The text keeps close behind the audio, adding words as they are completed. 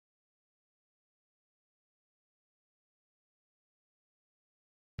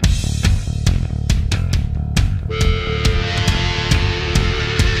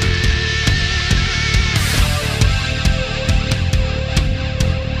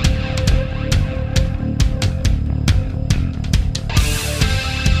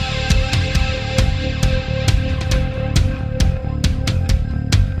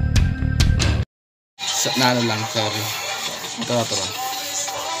na ano lang, sorry. Ito.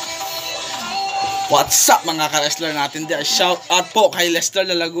 What's up mga ka-wrestler natin dyan? Shout out po kay Lester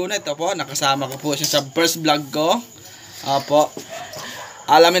na Laguna. Ito po, nakasama ko po siya sa first vlog ko. Opo.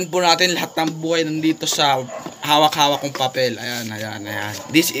 Alamin po natin lahat ng buhay nandito sa hawak-hawak kong papel. Ayan.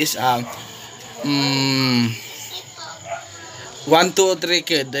 This is 1, 2, 3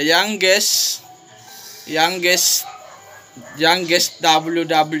 kid. The youngest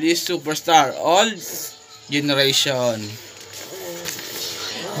WWE superstar, all generation.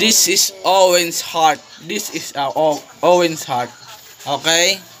 This is Owen's Heart. Owen's Heart.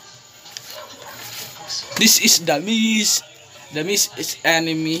 Okay? This is The Miz. The Miz is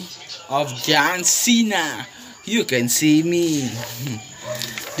enemy of John Cena. You can see me.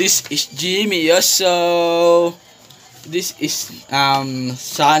 This is Jimmy Uso. This is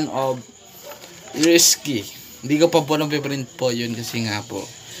son of Risky. Hindi ko pa po napiprint po yun kasi nga po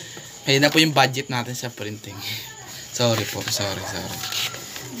ayun na po yung budget natin sa printing. Sorry po, sorry.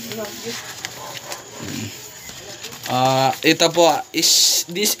 Ito po this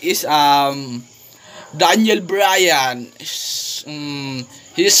is Daniel Bryan,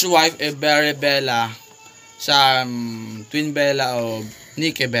 his wife Berry Bella, sa twin Bella o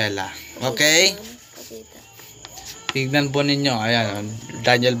Nikki Bella. Okay? Tignan po ninyo, ayan,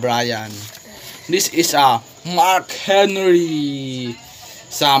 Daniel Bryan. This is Mark Henry,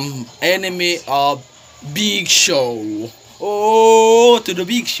 some enemy of Big Show. Oh, to the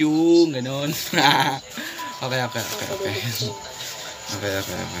Big Show, ganon. Okay.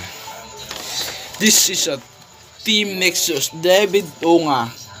 This is a Team Nexus, David Onga.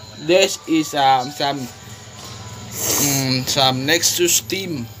 This is some Nexus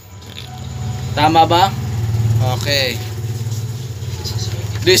team. Tama ba? Okay.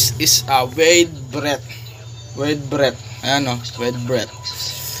 This is Wade Brett. Ayan o, Wade Brett.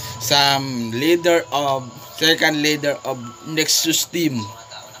 Some second leader of Nexus team.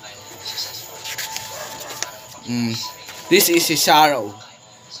 This is Cesaro.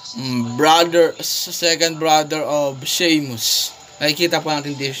 Second brother of Sheamus. Nakikita po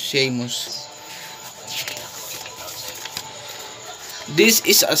natin dito Sheamus. This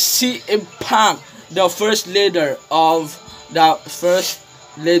is a CM Punk, the first leader of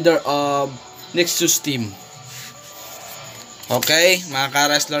Nexus team. Okay, mga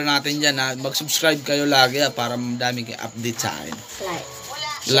ka-wrestler natin dyan, mag-subscribe kayo lagi para madami kayo update sa akin.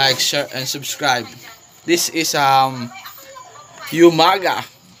 Like, share, and subscribe. This is Umaga,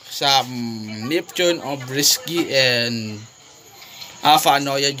 Neptune of Risky and Alpha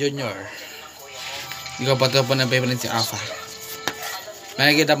Anoya Jr. Hindi ko pa ito po napipanin si Alpha.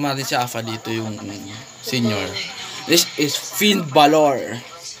 Makikita po natin si Alpha dito, yung senior. This is Finn Balor.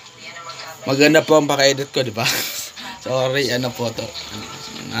 Maganda po ang paka-edit ko, di ba? Sorry, ano po to.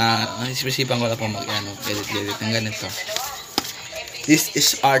 Isipisipan ko lang po edit ng ganito. This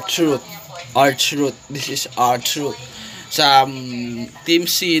is R-Truth. This is R-Truth. Sa Team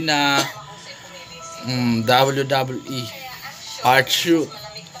Cena, WWE. R-Truth.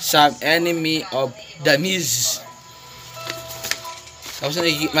 Some enemy of The Miz. Tapos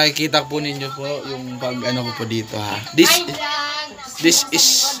makikita po ninyo po yung pag ano po dito ha. This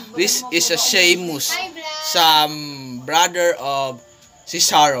is a Sheamus, some brother of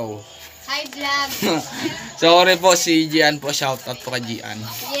Cesaro. Hi vlog. Sorry po si Gian po, shout out po kay Gian.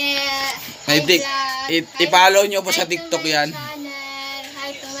 Yeah. May i-follow nyo po sa TikTok yan.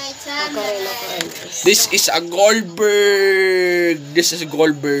 Hi to my channel. This is a Goldberg. This is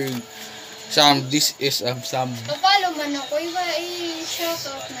Goldberg. This is some. Follow man ako, iba i-shout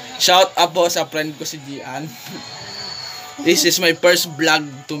out na. Shout out po sa friend ko si Gian. This is my first vlog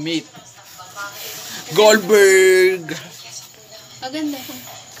to meet Goldberg. Maganda.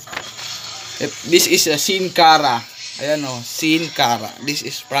 This is a Sin Cara. Ayan o, Sin Cara. This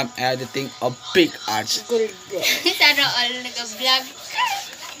is from editing of Big Arts. Sana all nag-vlog.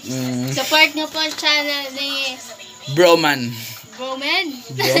 Support nyo po ang channel ni Broman. Broman.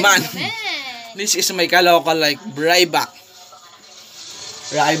 This is my kaloka like Ryback.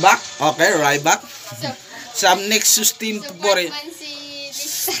 Okay, Ryback. Some Nexus team po rin.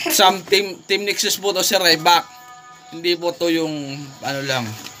 Some team Nexus po to si Ryback. Hindi po to yung ano lang.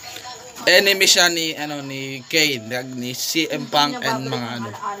 Enemy siya ni Kane, ni CM Punk and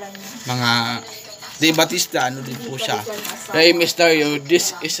mga Di Batista, din po siya. Rey Mysterio,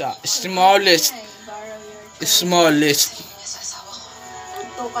 this is a smallest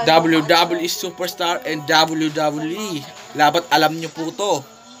WWE superstar and WWE. Dapat alam nyo po to.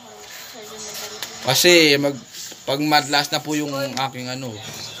 Kasi pag madlas na po yung aking ano.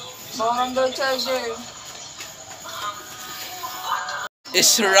 Bawang daw charger.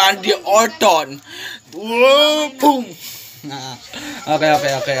 is Randy Orton. Whoa, boom. Okay.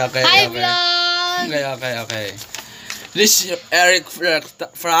 Hi, vlog! Okay. This is Eric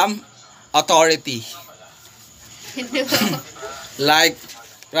from Authority. Like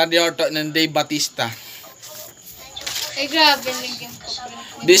Randy Orton and Dave Batista. Ay, grabe. Naging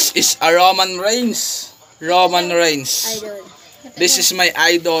This is a Roman Reigns. idol. This is my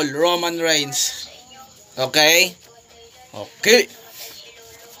idol, Roman Reigns. Okay?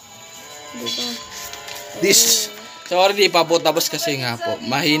 Sorry, di pa po tapos kasi nga po.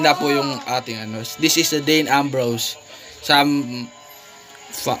 Mahina po yung ating ano. This is the Dane Ambrose. From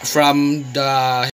the